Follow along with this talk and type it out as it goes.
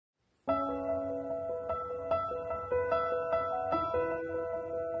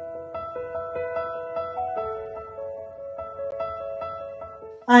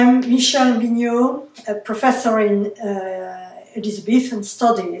I'm Michèle Vignaux, a professor in Elizabethan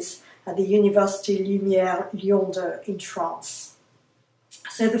studies at the University Lumière Lyon in France.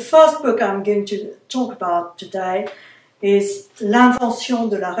 So the first book I'm going to talk about today is L'Invention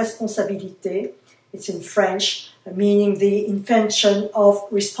de la Responsabilite. It's in French, meaning the invention of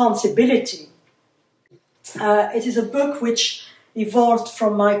responsibility. It is a book which evolved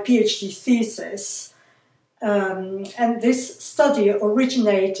from my PhD thesis, and this study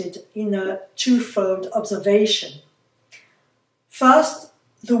originated in a twofold observation. First,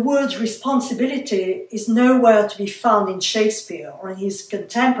 the word responsibility is nowhere to be found in Shakespeare or in his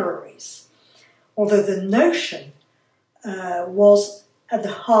contemporaries, although the notion was at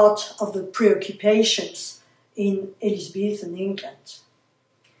the heart of the preoccupations in Elizabethan England.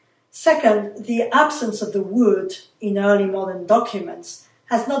 Second, the absence of the word in early modern documents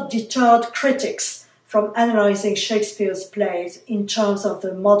has not deterred critics from analysing Shakespeare's plays in terms of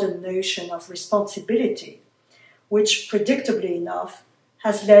the modern notion of responsibility, which, predictably enough,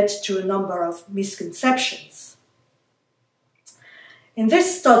 has led to a number of misconceptions. In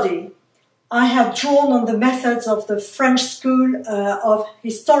this study, I have drawn on the methods of the French School of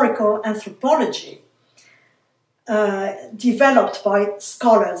Historical Anthropology, developed by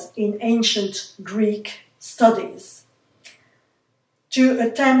scholars in ancient Greek studies, to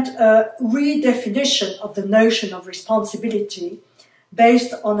attempt a redefinition of the notion of responsibility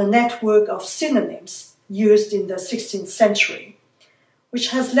based on a network of synonyms used in the 16th century, which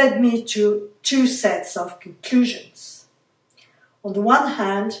has led me to two sets of conclusions. On the one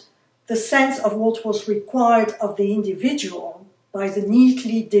hand, the sense of what was required of the individual by the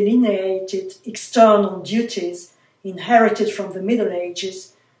neatly delineated external duties inherited from the Middle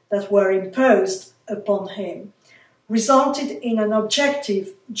Ages that were imposed upon him resulted in an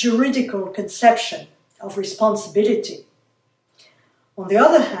objective juridical conception of responsibility. On the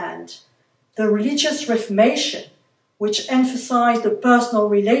other hand, the religious Reformation, which emphasized a personal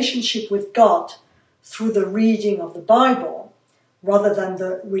relationship with God through the reading of the Bible, rather than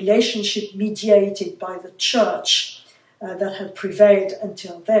the relationship mediated by the Church that had prevailed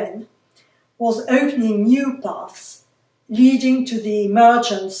until then, was opening new paths, leading to the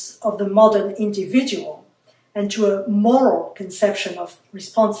emergence of the modern individual and to a moral conception of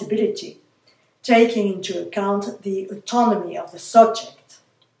responsibility, taking into account the autonomy of the subject.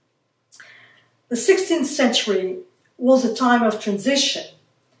 The 16th century was a time of transition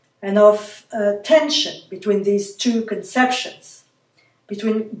and of tension between these two conceptions,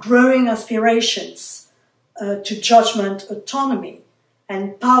 between growing aspirations to judgment autonomy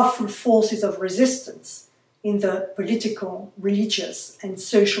and powerful forces of resistance in the political, religious, and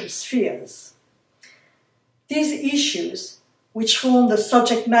social spheres. These issues, which form the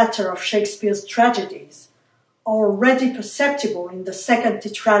subject matter of Shakespeare's tragedies, are already perceptible in the second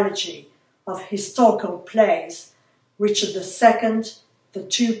tetralogy of historical plays, Richard II, the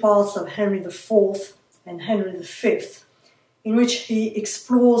two parts of Henry IV and Henry V, in which he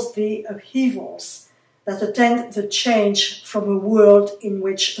explores the upheavals that attend the change from a world in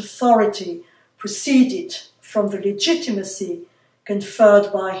which authority proceeded from the legitimacy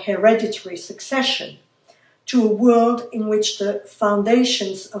conferred by hereditary succession to a world in which the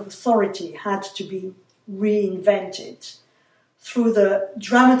foundations of authority had to be reinvented. Through the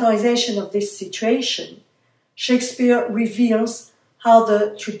dramatization of this situation, Shakespeare reveals how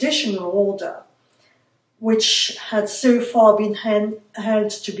the traditional order, which had so far been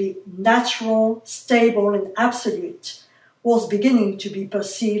held to be natural, stable, and absolute, was beginning to be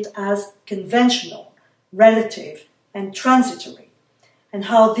perceived as conventional, relative, and transitory, and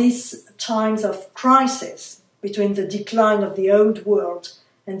how these times of crisis between the decline of the old world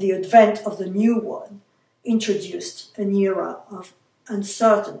and the advent of the new one introduced an era of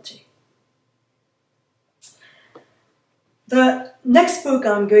uncertainty. The next book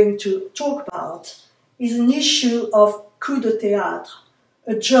I'm going to talk about is an issue of Coup de Théâtre,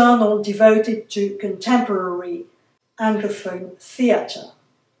 a journal devoted to contemporary Anglophone theatre.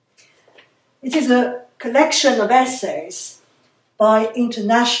 It is a collection of essays by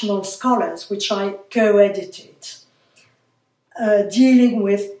international scholars, which I co-edited, dealing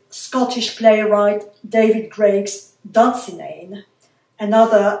with Scottish playwright David Greig's Dunsinane and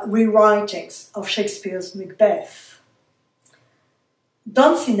other rewritings of Shakespeare's Macbeth.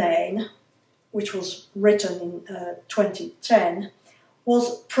 Dunsinane, which was written in 2010,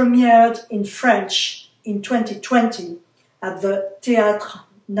 was premiered in French in 2020 at the Théâtre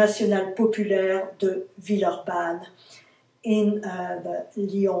National Populaire de Villeurbanne in the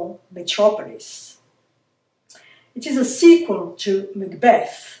Lyon metropolis. It is a sequel to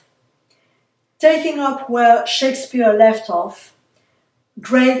Macbeth. Taking up where Shakespeare left off,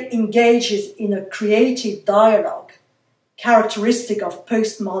 Greig engages in a creative dialogue characteristic of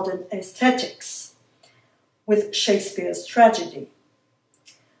postmodern aesthetics with Shakespeare's tragedy.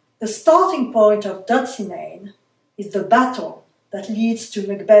 The starting point of Dunsinane is the battle that leads to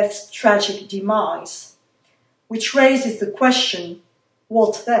Macbeth's tragic demise, which raises the question,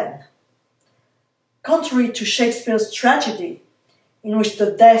 what then? Contrary to Shakespeare's tragedy, in which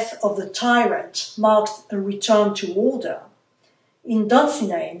the death of the tyrant marks a return to order, in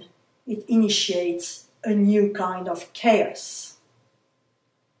Dunsinane it initiates a new kind of chaos.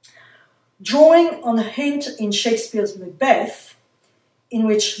 Drawing on a hint in Shakespeare's Macbeth, in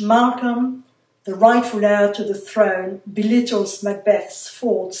which Malcolm, the rightful heir to the throne, belittles Macbeth's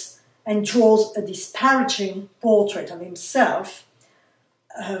faults and draws a disparaging portrait of himself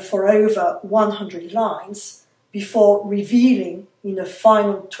for over 100 lines before revealing in a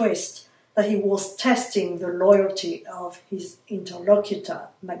final twist that he was testing the loyalty of his interlocutor,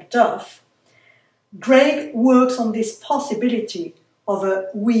 Macduff, Greig works on this possibility of a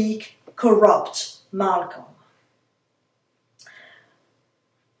weak, corrupt Malcolm.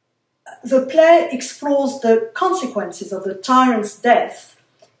 The play explores the consequences of the tyrant's death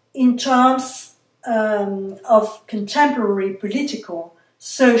in terms of contemporary political,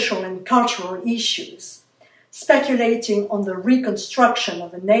 social and cultural issues, speculating on the reconstruction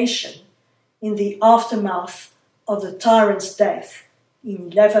of a nation in the aftermath of the tyrant's death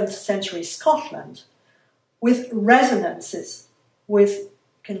in 11th century Scotland, with resonances with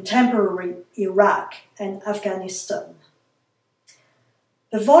contemporary Iraq and Afghanistan.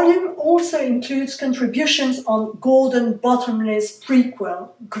 The volume also includes contributions on Gordon Bottomley's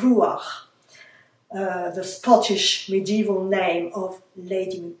prequel, Gruach, the Scottish medieval name of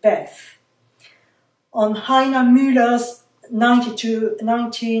Lady Macbeth, on Heiner Müller's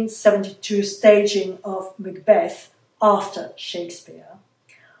 1972 staging of Macbeth after Shakespeare,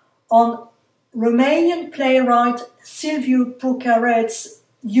 on Romanian playwright Silviu Pucaret's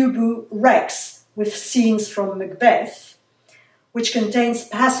Iubu Rex with scenes from Macbeth, which contains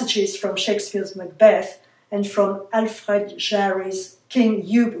passages from Shakespeare's Macbeth and from Alfred Jarry's King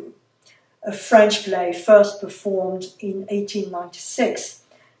Iubu, a French play first performed in 1896,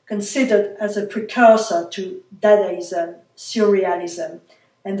 considered as a precursor to Dadaism, Surrealism,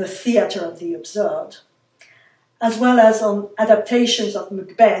 and the theatre of the absurd, as well as on adaptations of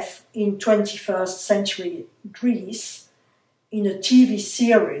Macbeth in 21st century Greece, in a TV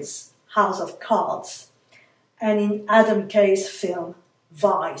series, House of Cards, and in Adam Kay's film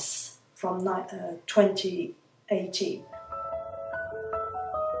Vice from 2018.